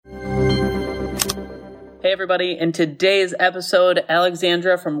Hey everybody, in today's episode,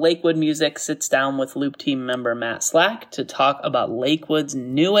 Alexandra from Lakewood Music sits down with Loop team member Matt Slack to talk about Lakewood's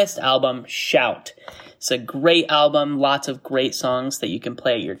newest album, Shout. It's a great album, lots of great songs that you can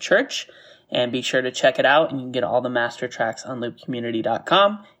play at your church, and be sure to check it out, and you can get all the master tracks on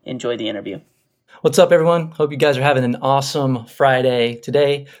loopcommunity.com. Enjoy the interview. What's up, everyone? Hope you guys are having an awesome Friday.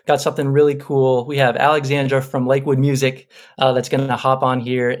 Today, got something really cool. We have Alexandra from Lakewood Music that's going to hop on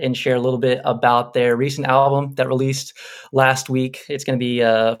here and share a little bit about their recent album that released last week. It's going to be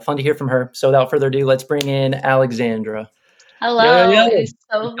fun to hear from her. So without further ado, let's bring in Alexandra. Hello. Yo. It is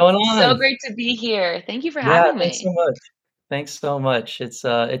What's going on? so great to be here. Thank you for having me. Thanks so much. Thanks so much.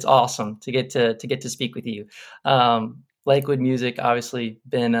 It's awesome to get to speak with you. Lakewood Music obviously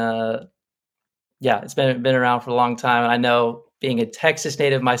been it's been around for a long time. And I know, being a Texas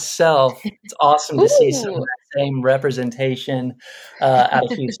native myself, it's awesome to see some of that same representation out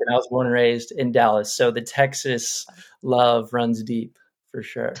of Houston. I was born and raised in Dallas, so the Texas love runs deep for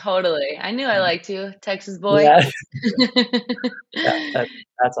sure. Totally. I knew I liked you, Texas boy. Yeah.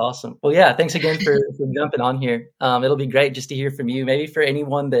 That's awesome. Well, yeah, thanks again for jumping on here. It'll be great just to hear from you. Maybe for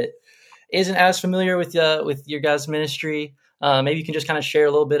anyone that isn't as familiar with your guys' ministry, maybe you can just kind of share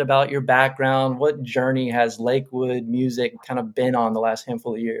a little bit about your background. What journey has Lakewood Music kind of been on the last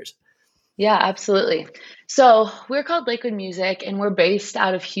handful of years? Yeah, absolutely. So we're called Lakewood Music, and we're based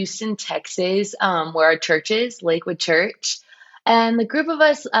out of Houston, Texas, where our church is, Lakewood Church. And the group of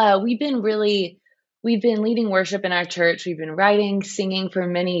us, we've been leading worship in our church. We've been writing, singing for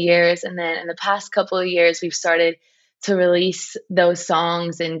many years. And then in the past couple of years, we've started to release those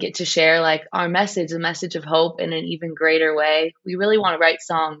songs and get to share like our message, the message of hope, in an even greater way. We really want to write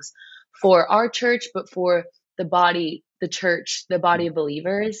songs for our church, but for the body, the church, the body of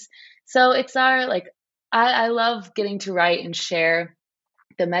believers. So it's I love getting to write and share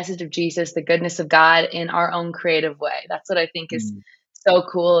the message of Jesus, the goodness of God, in our own creative way. That's what I think is so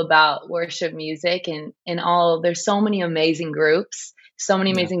cool about worship music, and there's so many amazing groups, so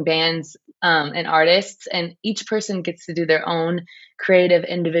many amazing bands and artists, and each person gets to do their own creative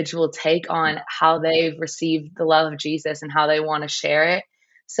individual take on how they've received the love of Jesus and how they want to share it.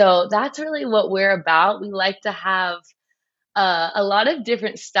 So that's really what we're about. We like to have a lot of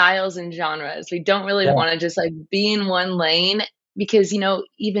different styles and genres. We don't really want to just like be in one lane, because,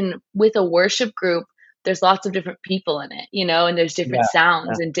 even with a worship group, there's lots of different people in it, and there's different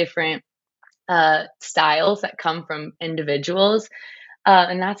sounds and different styles that come from individuals.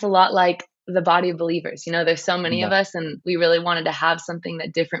 And that's a lot like the body of believers. There's so many of us, and we really wanted to have something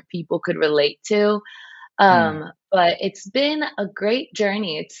that different people could relate to. But it's been a great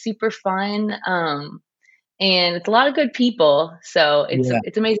journey. It's super fun. And it's a lot of good people. So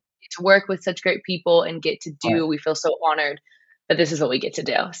it's amazing to work with such great people and get to do. We feel so honored that this is what we get to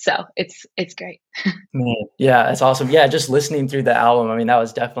do. So it's great. Man, yeah, it's awesome. Yeah, just listening through the album, I mean, that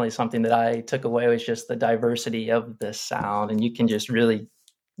was definitely something that I took away, was just the diversity of the sound. And you can just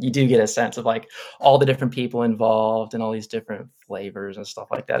you do get a sense of like all the different people involved and all these different flavors and stuff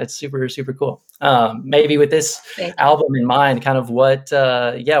like that. It's super, super cool. Maybe with this album in mind, kind of what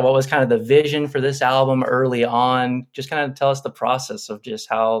was kind of the vision for this album early on? Just kind of tell us the process of just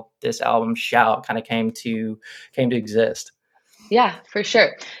how this album, Shout, kind of came to exist. Yeah, for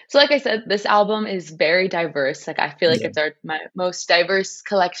sure. So like I said, this album is very diverse. Like I feel like it's my most diverse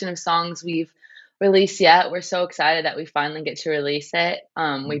collection of songs we've released yet. We're so excited that we finally get to release it.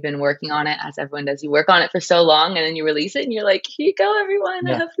 We've been working on it, as everyone does. You work on it for so long, and then you release it and you're like, here you go, everyone.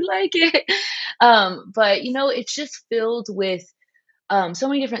 I hope you like it. But it's just filled with so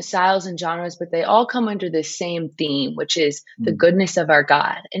many different styles and genres, but they all come under the same theme, which is the goodness of our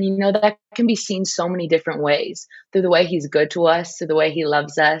God. And that can be seen so many different ways, through the way he's good to us, through the way he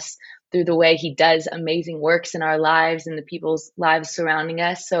loves us, through the way he does amazing works in our lives and the people's lives surrounding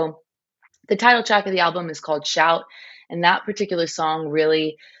us. So the title track of the album is called Shout, and that particular song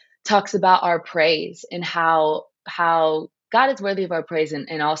really talks about our praise and how God is worthy of our praise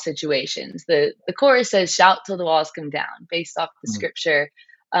in all situations. The chorus says, shout till the walls come down, based off the scripture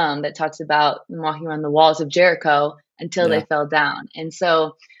that talks about walking around the walls of Jericho until they fell down. And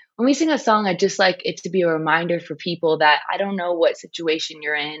so when we sing a song, I just like it to be a reminder for people that I don't know what situation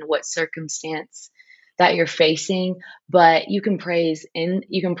you're in, what circumstance that you're facing, but you can praise in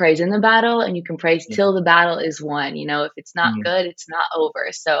the battle, and you can praise till the battle is won. If it's not good, it's not over.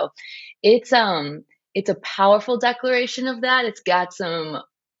 So it's a powerful declaration of that. It's got some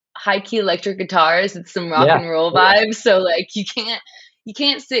high key electric guitars. It's some rock and roll vibes. So like you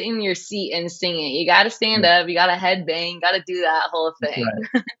can't sit in your seat and sing it. You got to stand up. You got to headbang. You got to do that whole thing.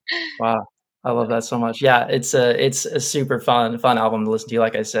 Right. Wow. I love that so much. Yeah, it's a super fun album to listen to.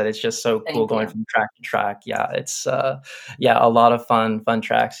 Like I said, it's just so cool Thank going you. from track to track. Yeah, it's a lot of fun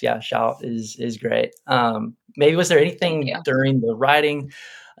tracks. Yeah, Shout is great. Maybe was there Thank anything you. during the writing,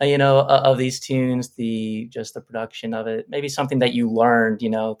 of these tunes, the production of it, maybe something that you learned,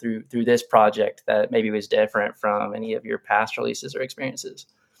 through this project that maybe was different from any of your past releases or experiences?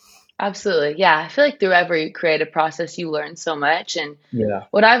 Absolutely. Yeah. I feel like through every creative process, you learn so much. And Yeah.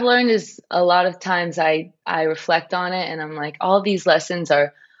 what I've learned is a lot of times I reflect on it and I'm like, all these lessons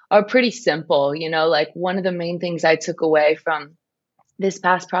are pretty simple. Like one of the main things I took away from this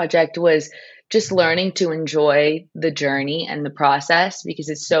past project was just learning to enjoy the journey and the process, because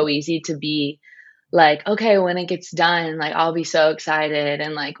it's so easy to be like, okay, when it gets done, like I'll be so excited,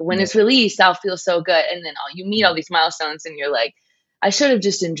 and like when Yeah. it's released, I'll feel so good, and then you meet all these milestones and you're like, I should have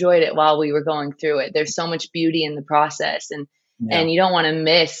just enjoyed it while we were going through it. There's so much beauty in the process, and Yeah. you don't want to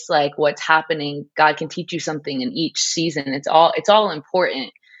miss like what's happening. God can teach you something in each season. It's all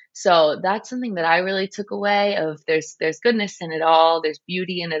important. So that's something that I really took away of there's goodness in it all, there's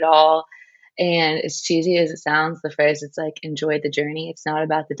beauty in it all. And as cheesy as it sounds, the phrase, it's like, enjoy the journey. It's not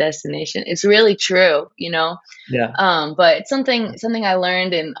about the destination. It's really true. Yeah. But it's something I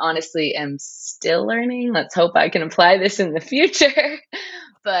learned and honestly am still learning. Let's hope I can apply this in the future.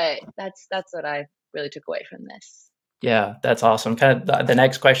 But that's what I really took away from this. Yeah, that's awesome. Kind of the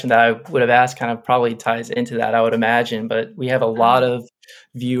next question that I would have asked kind of probably ties into that, I would imagine. But we have a lot of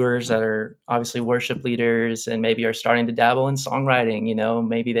viewers that are obviously worship leaders and maybe are starting to dabble in songwriting.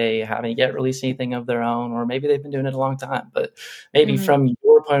 Maybe they haven't yet released anything of their own, or maybe they've been doing it a long time. But maybe Mhm. from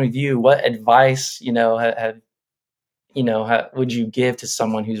your point of view, what advice, would you give to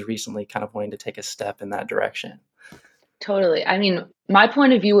someone who's recently kind of wanting to take a step in that direction? Totally. I mean, my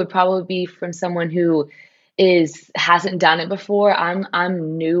point of view would probably be from someone who hasn't done it before.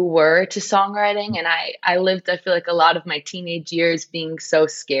 I'm newer to songwriting, and I lived, I feel like, a lot of my teenage years being so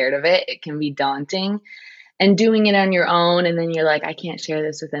scared of it. It can be daunting, and doing it on your own, and then you're like, I can't share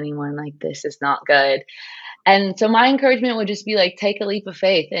this with anyone, like this is not good. And so my encouragement would just be like, take a leap of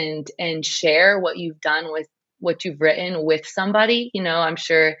faith and share what you've done with what you've written with somebody. I'm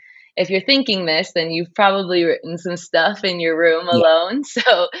sure if you're thinking this, then you've probably written some stuff in your room Yeah. alone.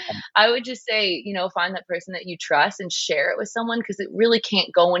 So I would just say, find that person that you trust and share it with someone, because it really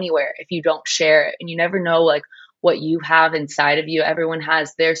can't go anywhere if you don't share it. And you never know like what you have inside of you. Everyone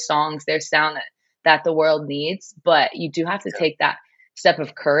has their songs, their sound that the world needs, but you do have to take that step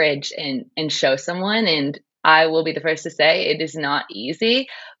of courage and show someone. And I will be the first to say it is not easy,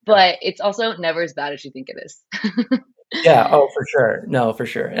 but it's also never as bad as you think it is. Yeah. Oh, for sure. No, for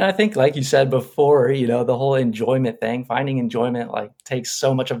sure. And I think, like you said before, the whole enjoyment thing, finding enjoyment, like takes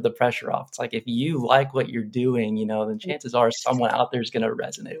so much of the pressure off. It's like, if you like what you're doing, then chances are someone out there is going to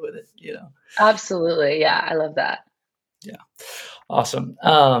resonate with it. Absolutely. Yeah. I love that. Yeah. Awesome.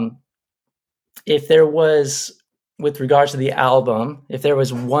 If there was, with regards to the album, if there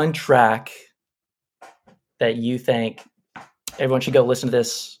was one track that you think everyone should go listen to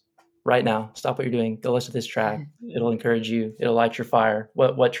this right now, stop what you're doing, go listen to this track. It'll encourage you. It'll light your fire.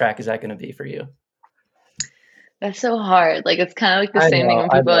 What track is that going to be for you? That's so hard. Like, it's kind of like the I same thing when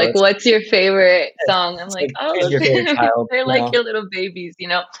know. people are like, what's your favorite song? I'm It's like, like, oh, who's your favorite child? they're like your little babies.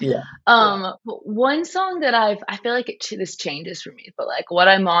 Yeah. But one song that I feel like this changes for me, but like what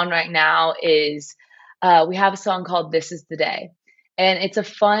I'm on right now is we have a song called This Is the Day. And it's a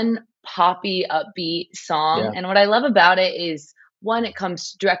fun, poppy, upbeat song. Yeah. And what I love about it is, one, it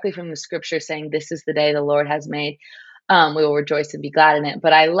comes directly from the scripture saying, this is the day the Lord has made. We will rejoice and be glad in it.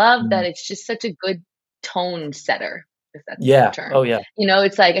 But I love that it's just such a good tone setter, if that's the term. Oh, yeah.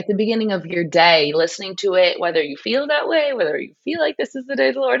 It's like at the beginning of your day, listening to it, whether you feel that way, whether you feel like this is the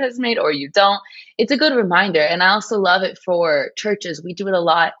day the Lord has made or you don't, it's a good reminder. And I also love it for churches. We do it a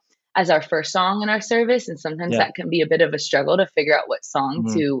lot as our first song in our service. And sometimes that can be a bit of a struggle to figure out what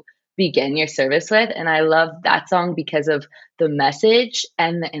song to begin your service with. And I love that song because of the message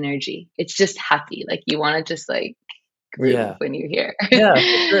and the energy. It's just happy. Like you want to just like groove when you hear. Yeah, for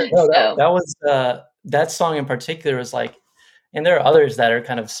sure. No, that was that song in particular was like, and there are others that are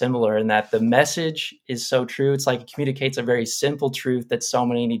kind of similar in that the message is so true. It's like it communicates a very simple truth that so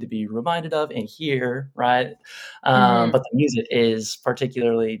many need to be reminded of and hear, right? But the music is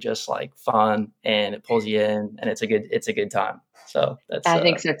particularly just like fun and it pulls you in, and it's a good time. So that's I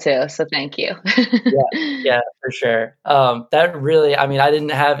think so too. So thank you. Yeah, for sure. That really, I mean, I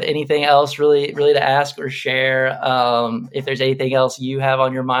didn't have anything else really to ask or share. If there's anything else you have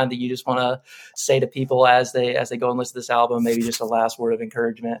on your mind that you just want to say to people as they go and listen to this album, maybe just a last word of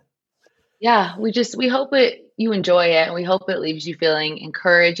encouragement. Yeah, we hope you enjoy it, and we hope it leaves you feeling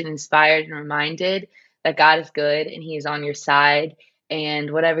encouraged and inspired and reminded that God is good and He is on your side.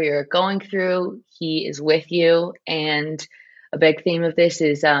 And whatever you're going through, He is with you. And a big theme of this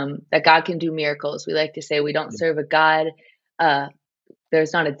is that God can do miracles. We like to say we don't serve a God. Uh,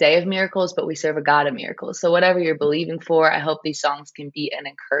 there's not a day of miracles, but we serve a God of miracles. So whatever you're believing for, I hope these songs can be an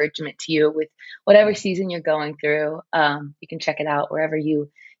encouragement to you with whatever season you're going through. You can check it out wherever you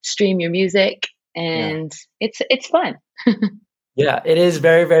stream your music, Yeah. and it's fun. Yeah, it is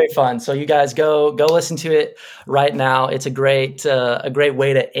very, very fun. So you guys go listen to it right now. It's a great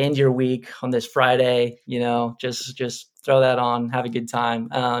way to end your week on this Friday. Just throw that on, have a good time.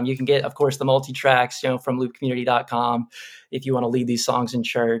 You can get, of course, the multi-tracks, from loopcommunity.com if you want to lead these songs in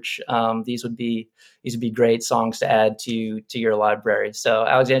church. These would be great songs to add to your library. So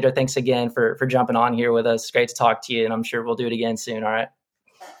Alexandra, thanks again for jumping on here with us. It's great to talk to you, and I'm sure we'll do it again soon. All right.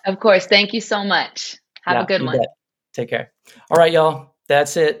 Of course. Thank you so much. Have a good You one. bet. Take care. All right, y'all.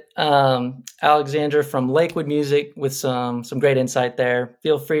 That's it. Alexandra from Lakewood Music with some great insight there.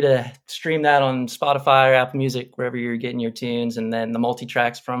 Feel free to stream that on Spotify or Apple Music, wherever you're getting your tunes, and then the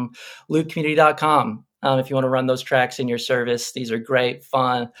multi-tracks from loopcommunity.com. If you want to run those tracks in your service, these are great,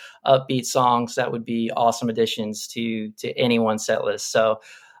 fun, upbeat songs that would be awesome additions to anyone's set list. So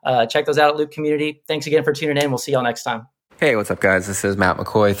check those out at Loop Community. Thanks again for tuning in. We'll see y'all next time. Hey, what's up, guys? This is Matt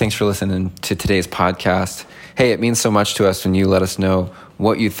McCoy. Thanks for listening to today's podcast. Hey, it means so much to us when you let us know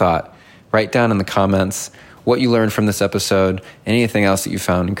what you thought. Write down in the comments what you learned from this episode, anything else that you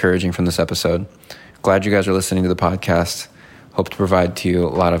found encouraging from this episode. Glad you guys are listening to the podcast. Hope to provide to you a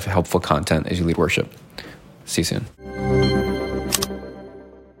lot of helpful content as you lead worship. See you soon.